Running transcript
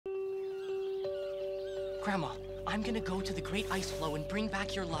Grandma, I'm gonna go to the Great Ice Flow and bring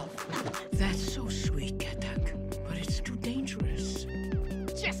back your love. That's so sweet, Katak. But it's too dangerous.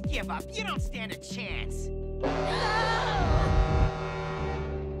 Just give up. You don't stand a chance.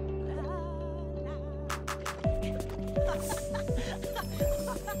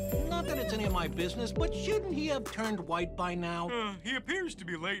 Not that it's any of my business, but shouldn't he have turned white by now? He appears to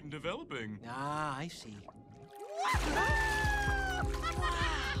be late in developing. Ah, I see.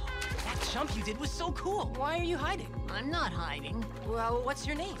 That jump you did was so cool. Why are you hiding? I'm not hiding. Well, what's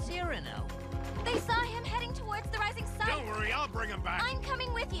your name? Cyrano. They saw him heading towards the rising sun. Don't worry, I'll bring him back. I'm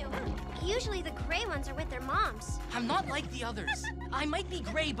coming with you. Usually the gray ones are with their moms. I'm not like the others. I might be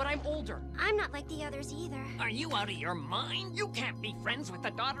gray, but I'm older. I'm not like the others either. Are you out of your mind? You can't be friends with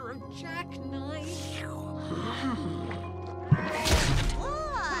the daughter of Jackknife.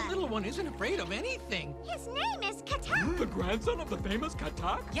 The little one isn't afraid of anything. His name is Katak. The grandson of the famous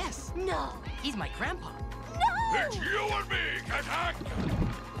Katak? Yes, No. he's my grandpa. No! It's you and me, Katak!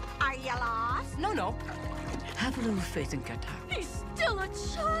 Are you lost? No. Have a little faith in Katak. He's still a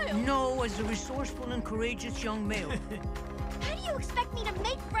child. No, as a resourceful and courageous young male. How do you expect me to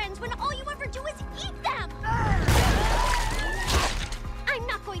make friends when all you ever do is eat them? I'm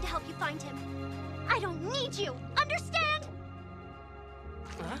not going to help you find him. I don't need you. Understand?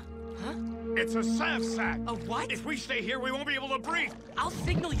 Huh? It's a sav sack. A what? If we stay here, we won't be able to breathe. I'll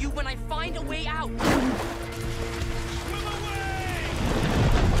signal you when I find a way out. Swim away!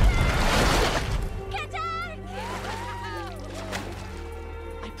 Katak!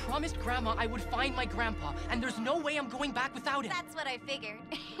 I promised Grandma I would find my grandpa, and there's no way I'm going back without him. That's what I figured.